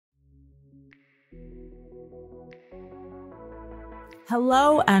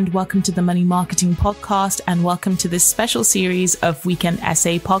Hello and welcome to the Money Marketing Podcast, and welcome to this special series of Weekend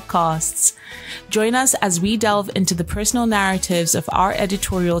Essay podcasts. Join us as we delve into the personal narratives of our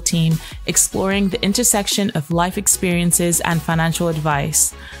editorial team, exploring the intersection of life experiences and financial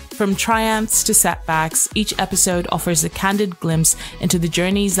advice. From triumphs to setbacks, each episode offers a candid glimpse into the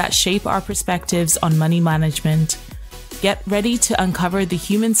journeys that shape our perspectives on money management. Get ready to uncover the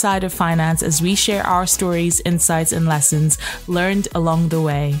human side of finance as we share our stories, insights, and lessons learned along the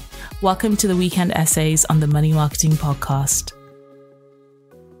way. Welcome to the Weekend Essays on the Money Marketing Podcast.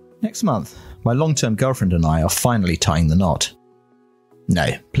 Next month, my long-term girlfriend and I are finally tying the knot. No,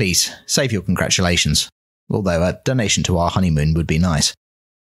 please, save your congratulations. Although a donation to our honeymoon would be nice.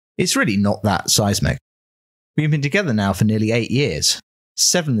 It's really not that seismic. We've been together now for nearly 8 years,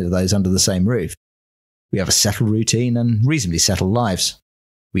 7 of those under the same roof. We have a settled routine and reasonably settled lives.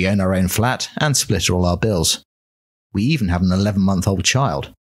 We own our own flat and split all our bills. We even have an 11-month-old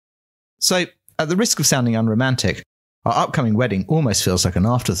child. So, at the risk of sounding unromantic, our upcoming wedding almost feels like an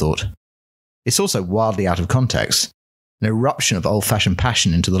afterthought. It's also wildly out of context, an eruption of old-fashioned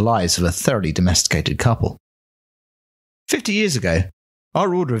passion into the lives of a thoroughly domesticated couple. 50 years ago,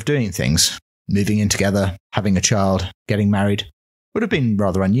 our order of doing things, moving in together, having a child, getting married, would have been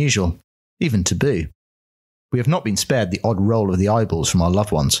rather unusual, even taboo. We have not been spared the odd roll of the eyeballs from our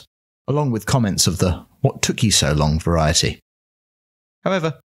loved ones, along with comments of the "what took you so long" variety.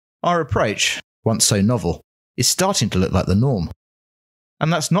 However, our approach, once so novel, is starting to look like the norm.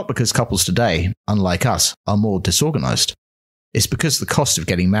 And that's not because couples today, unlike us, are more disorganised. It's because the cost of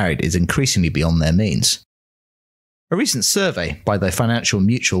getting married is increasingly beyond their means. A recent survey by the financial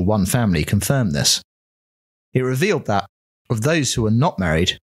mutual One Family confirmed this. It revealed that, of those who are not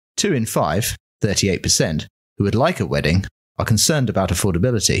married, 2 in 5, 38%, who would like a wedding, are concerned about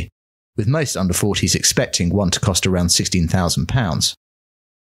affordability, with most under 40s expecting one to cost around £16,000.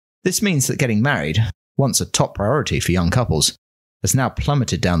 This means that getting married, once a top priority for young couples, has now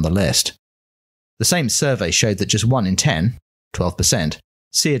plummeted down the list. The same survey showed that just 1 in 10, 12%,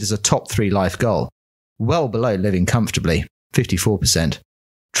 see it as a top 3 life goal, well below living comfortably, 54%,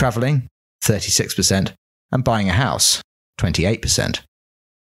 travelling, 36%, and buying a house, 28%.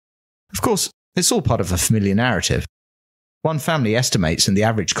 Of course, it's all part of a familiar narrative. One Family estimates that the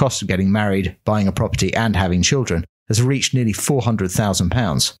average cost of getting married, buying a property and having children has reached nearly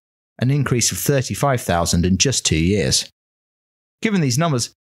 £400,000, an increase of £35,000 in just 2 years. Given these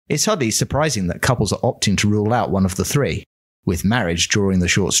numbers, it's hardly surprising that couples are opting to rule out one of the 3, with marriage drawing the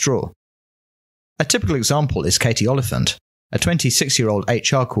short straw. A typical example is Katie Oliphant, a 26-year-old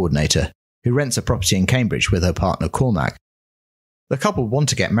HR coordinator who rents a property in Cambridge with her partner Cormac. The couple want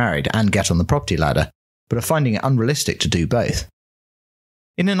to get married and get on the property ladder, but are finding it unrealistic to do both.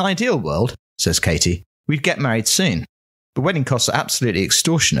 In an ideal world, says Katie, we'd get married soon, but wedding costs are absolutely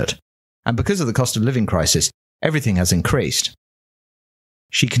extortionate, and because of the cost of living crisis, everything has increased.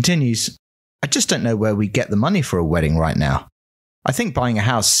 She continues, I just don't know where we get the money for a wedding right now. I think buying a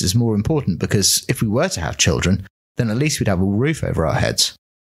house is more important because if we were to have children, then at least we'd have a roof over our heads.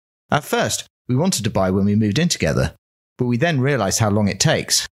 At first, we wanted to buy when we moved in together, but we then realised how long it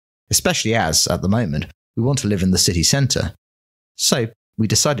takes, especially as, at the moment, we want to live in the city centre. So, we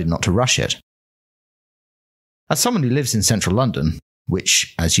decided not to rush it. As someone who lives in central London,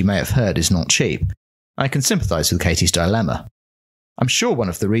 which, as you may have heard, is not cheap, I can sympathise with Katie's dilemma. I'm sure one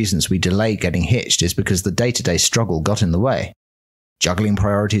of the reasons we delayed getting hitched is because the day-to-day struggle got in the way. Juggling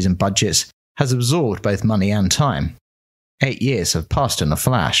priorities and budgets has absorbed both money and time. 8 years have passed in a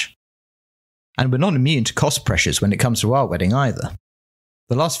flash. And we're not immune to cost pressures when it comes to our wedding either.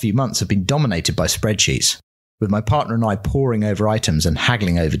 The last few months have been dominated by spreadsheets, with my partner and I poring over items and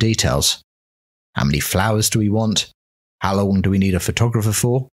haggling over details. How many flowers do we want? How long do we need a photographer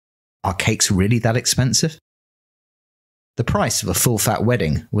for? Are cakes really that expensive? The price of a full-fat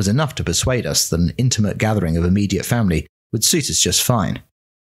wedding was enough to persuade us that an intimate gathering of immediate family would suit us just fine.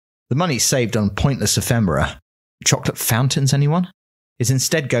 The money saved on pointless ephemera, chocolate fountains anyone, is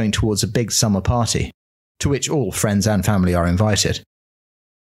instead going towards a big summer party, to which all friends and family are invited.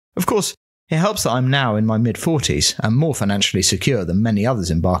 Of course, it helps that I'm now in my mid-40s and more financially secure than many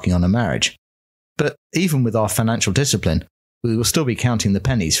others embarking on a marriage. But even with our financial discipline, we will still be counting the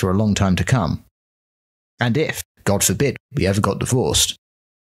pennies for a long time to come. And if, God forbid, we ever got divorced,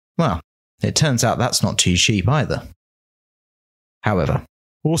 well, it turns out that's not too cheap either. However,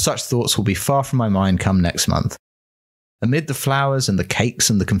 all such thoughts will be far from my mind come next month. Amid the flowers and the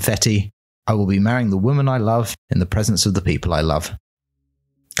cakes and the confetti, I will be marrying the woman I love in the presence of the people I love.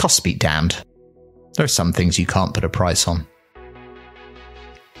 Costs be damned. There are some things you can't put a price on.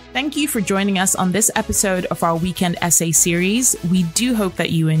 Thank you for joining us on this episode of our weekend essay series. We do hope that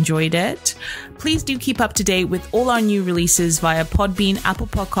you enjoyed it. Please do keep up to date with all our new releases via Podbean, Apple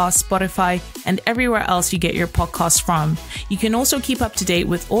Podcasts, Spotify, and everywhere else you get your podcasts from. You can also keep up to date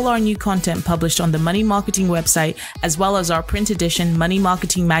with all our new content published on the Money Marketing website, as well as our print edition Money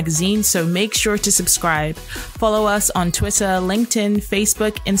Marketing magazine, so make sure to subscribe. Follow us on Twitter, LinkedIn,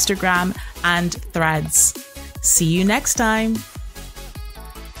 Facebook, Instagram, and Threads. See you next time.